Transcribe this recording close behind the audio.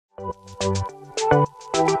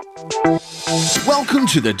Welcome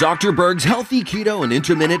to the Dr. Berg's Healthy Keto and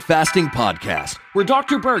Intermittent Fasting Podcast, where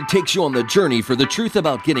Dr. Berg takes you on the journey for the truth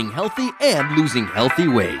about getting healthy and losing healthy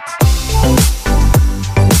weight.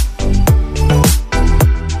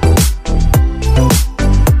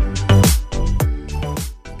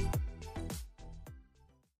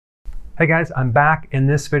 Hey guys, I'm back. In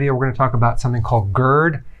this video, we're going to talk about something called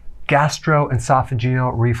GERD,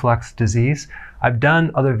 gastroesophageal reflux disease. I've done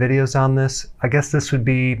other videos on this. I guess this would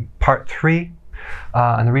be part 3.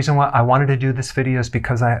 And the reason why I wanted to do this video is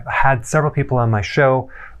because I had several people on my show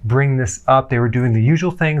bring this up. They were doing the usual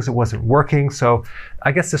things. It wasn't working. So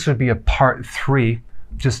I guess this would be a part 3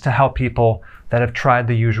 just to help people that have tried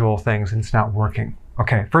the usual things and it's not working.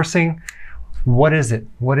 Okay, first thing, what is it?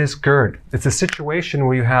 What is GERD? It's a situation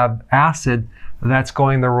where you have acid that's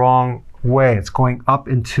going the wrong way. It's going up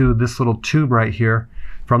into this little tube right here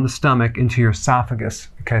from the stomach into your esophagus.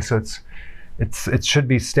 Okay, so it should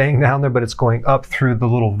be staying down there, but it's going up through the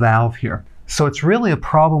little valve here. So it's really a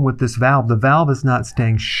problem with this valve. The valve is not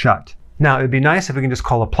staying shut. Now, it'd be nice if we can just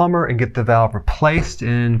call a plumber and get the valve replaced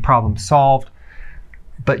and problem solved.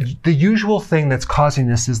 But the usual thing that's causing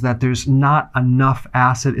this is that there's not enough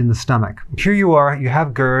acid in the stomach. Here you are, you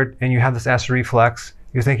have GERD and you have this acid reflux.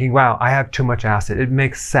 You're thinking, wow, I have too much acid. It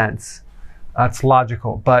makes sense. That's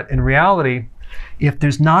logical. But in reality, if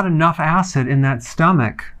there's not enough acid in that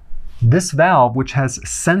stomach, this valve, which has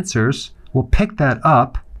sensors, will pick that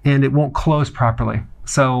up and it won't close properly.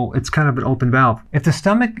 So it's kind of an open valve. If the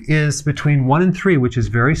stomach is between 1 and 3, which is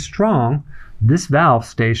very strong, this valve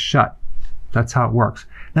stays shut. That's how it works.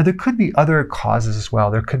 Now, there could be other causes as well.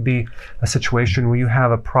 There could be a situation where you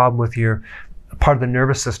have a problem with your part of the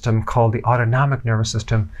nervous system called the autonomic nervous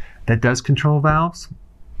system that does control valves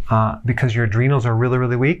because your adrenals are really,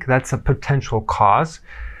 really weak. That's a potential cause.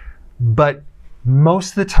 But most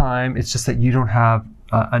of the time, it's just that you don't have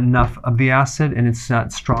enough of the acid and it's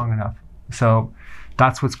not strong enough. So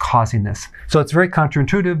that's what's causing this. So it's very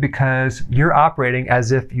counterintuitive because you're operating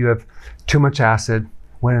as if you have too much acid,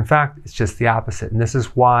 when in fact, it's just the opposite. And this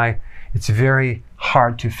is why it's very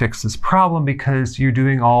hard to fix this problem because you're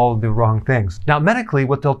doing all the wrong things. Now, medically,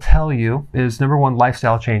 what they'll tell you is, number 1,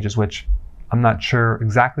 lifestyle changes, which I'm not sure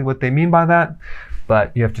exactly what they mean by that,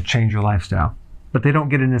 but you have to change your lifestyle. But they don't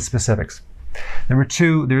get into specifics. Number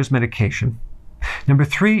 2, there's medication. Number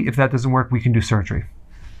 3, if that doesn't work, we can do surgery.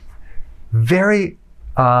 Very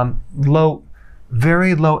low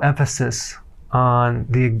emphasis on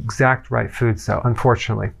the exact right food, so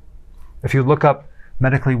unfortunately. If you look up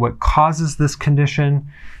medically what causes this condition,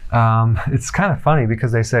 it's kind of funny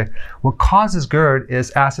because they say what causes GERD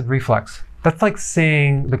is acid reflux. That's like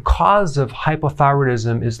saying the cause of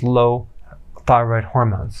hypothyroidism is low thyroid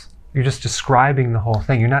hormones. You're just describing the whole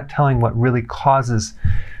thing. You're not telling what really causes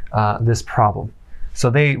this problem. So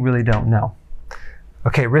they really don't know.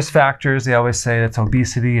 Okay, risk factors, they always say that's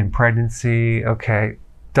obesity and pregnancy. Okay,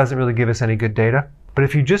 doesn't really give us any good data. But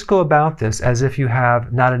if you just go about this as if you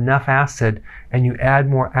have not enough acid and you add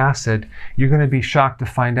more acid, you're going to be shocked to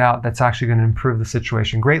find out that's actually going to improve the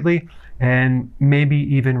situation greatly and maybe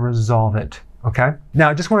even resolve it. Okay? Now,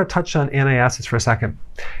 I just want to touch on antacids for a second.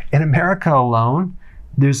 In America alone,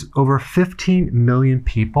 there's over 15 million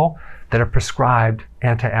people that are prescribed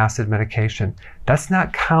antacid medication. That's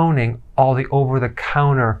not counting all the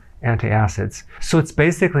over-the-counter antacids. So it's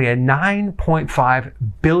basically a $9.5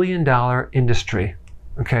 billion industry.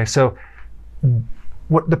 Okay, so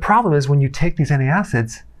what the problem is when you take these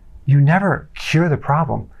antacids, you never cure the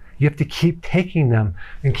problem. You have to keep taking them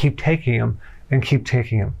and keep taking them and keep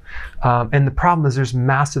taking them. And the problem is there's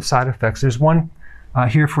massive side effects. There's one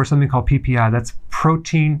here for something called PPI, that's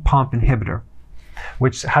protein pump inhibitor,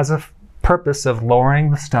 which has a purpose of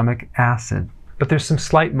lowering the stomach acid. But there's some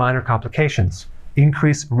slight minor complications.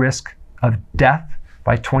 Increased risk of death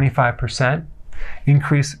by 25%,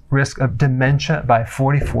 increased risk of dementia by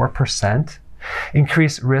 44%,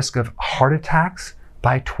 increased risk of heart attacks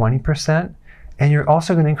by 20%, and you're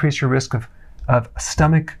also going to increase your risk of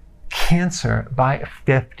stomach cancer by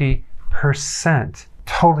 50%.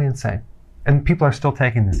 Totally insane. And people are still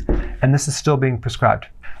taking this, and this is still being prescribed.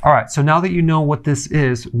 All right, so now that you know what this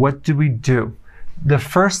is, what do we do? The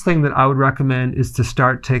first thing that I would recommend is to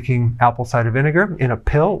start taking apple cider vinegar in a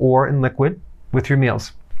pill or in liquid with your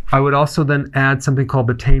meals. I would also then add something called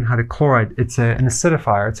betaine hydrochloride. It's an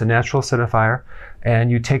acidifier. It's a natural acidifier.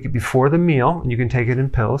 And you take it before the meal, and you can take it in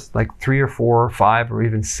pills, like 3 or 4 or 5 or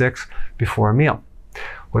even 6 before a meal.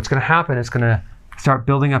 What's going to happen is going to start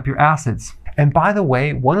building up your acids. And by the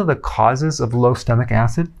way, one of the causes of low stomach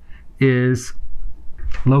acid is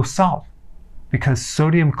low salt. because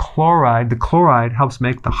sodium chloride, the chloride helps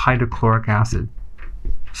make the hydrochloric acid.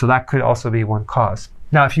 So that could also be one cause.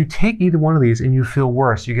 Now, if you take either one of these and you feel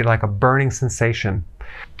worse, you get like a burning sensation,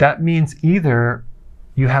 that means either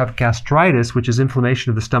you have gastritis, which is inflammation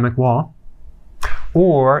of the stomach wall,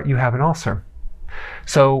 or you have an ulcer.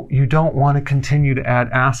 So you don't want to continue to add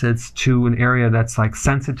acids to an area that's like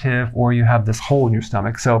sensitive, or you have this hole in your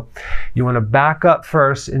stomach. So you want to back up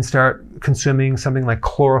first and start consuming something like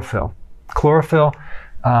chlorophyll. Chlorophyll,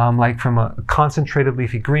 like from a concentrated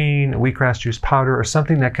leafy green, wheatgrass juice powder, or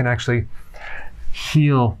something that can actually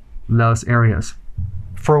heal those areas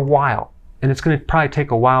for a while. And it's going to probably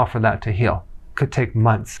take a while for that to heal. Could take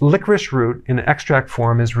months. Licorice root in an extract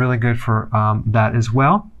form is really good for that as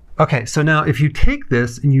well. Okay, so now if you take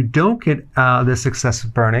this and you don't get this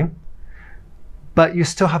excessive burning, but you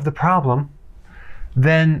still have the problem,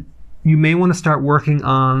 then you may want to start working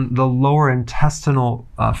on the lower intestinal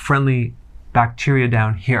friendly bacteria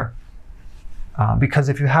down here. Because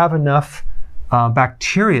if you have enough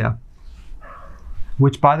bacteria,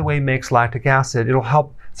 which by the way makes lactic acid, it'll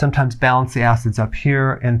help sometimes balance the acids up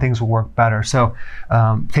here and things will work better. So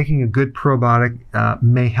taking a good probiotic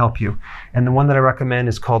may help you. And the one that I recommend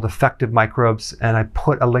is called Effective Microbes, and I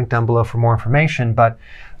put a link down below for more information, but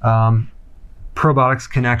probiotics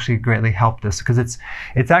can actually greatly help this because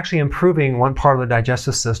it's actually improving one part of the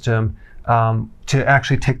digestive system to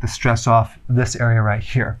actually take the stress off this area right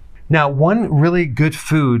here. Now, one really good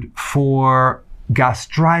food for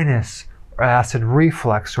gastritis, acid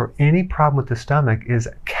reflux, or any problem with the stomach is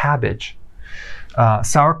cabbage.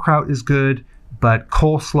 Sauerkraut is good, but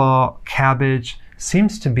coleslaw, cabbage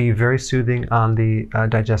seems to be very soothing on the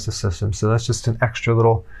digestive system. So that's just an extra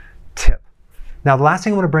little tip. Now, the last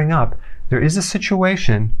thing I want to bring up, there is a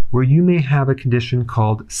situation where you may have a condition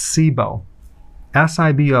called SIBO.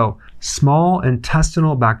 S-I-B-O, small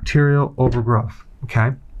intestinal bacterial overgrowth.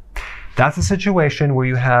 Okay? That's a situation where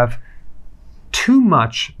you have too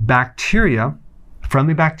much bacteria,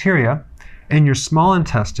 friendly bacteria, in your small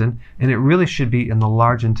intestine, and it really should be in the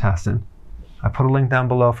large intestine. I put a link down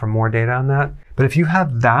below for more data on that. But if you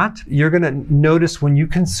have that, you're going to notice when you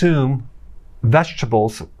consume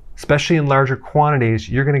vegetables, especially in larger quantities,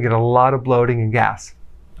 you're going to get a lot of bloating and gas.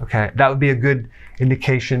 Okay, that would be a good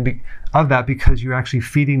indication of that because you're actually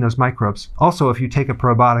feeding those microbes. Also, if you take a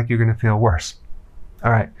probiotic, you're going to feel worse.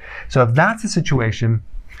 All right, so if that's the situation,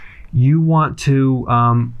 you want to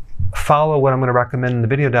follow what I'm going to recommend in the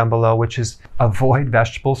video down below, which is avoid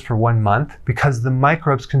vegetables for 1 month because the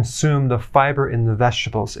microbes consume the fiber in the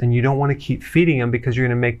vegetables and you don't want to keep feeding them because you're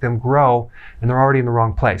going to make them grow and they're already in the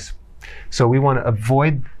wrong place. So we want to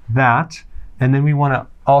avoid that, and then we want to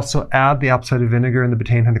also add the apple cider vinegar and the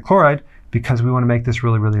betaine hydrochloride because we want to make this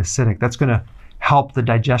really, really acidic. That's going to help the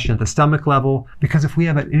digestion at the stomach level because if we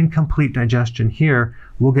have an incomplete digestion here,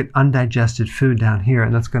 we'll get undigested food down here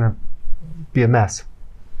and that's going to be a mess.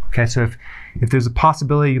 Okay, so if there's a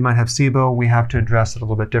possibility you might have SIBO, we have to address it a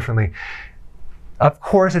little bit differently. Of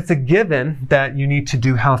course, it's a given that you need to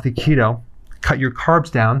do healthy keto, cut your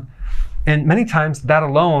carbs down, and many times that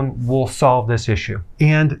alone will solve this issue.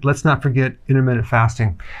 And let's not forget intermittent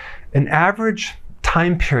fasting. An average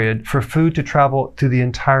time period for food to travel through the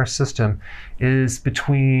entire system is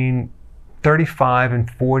between 35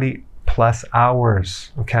 and 40 plus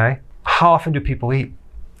hours, okay? How often do people eat?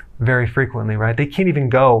 Very frequently, right? They can't even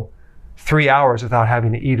go 3 hours without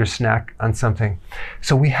having to eat or snack on something.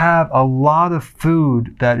 So we have a lot of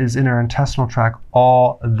food that is in our intestinal tract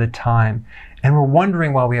all the time. And we're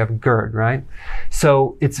wondering why we have GERD, right?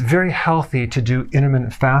 So it's very healthy to do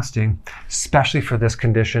intermittent fasting, especially for this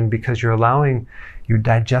condition, because you're allowing your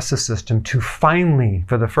digestive system to finally,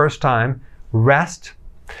 for the first time, rest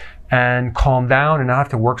and calm down and not have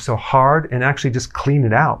to work so hard and actually just clean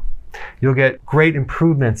it out. You'll get great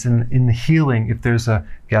improvements in the healing if there's a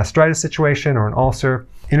gastritis situation or an ulcer.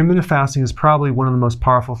 Intermittent fasting is probably one of the most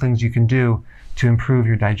powerful things you can do to improve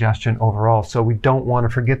your digestion overall. So we don't want to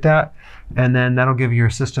forget that. And then that'll give your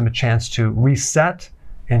system a chance to reset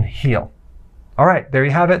and heal. All right, there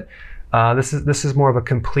you have it. This is more of a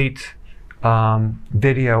complete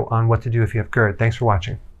video on what to do if you have GERD. Thanks for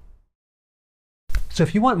watching. So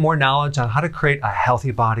if you want more knowledge on how to create a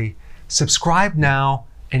healthy body, subscribe now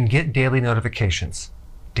and get daily notifications.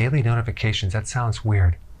 Daily notifications, that sounds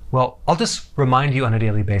weird. Well, I'll just remind you on a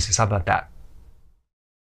daily basis. How about that?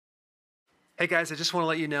 Hey guys, I just want to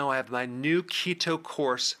let you know I have my new keto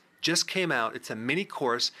course just came out. It's a mini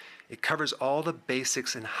course. It covers all the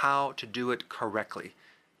basics and how to do it correctly.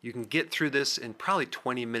 You can get through this in probably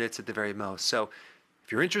 20 minutes at the very most. So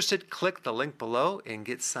if you're interested, click the link below and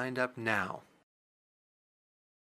get signed up now.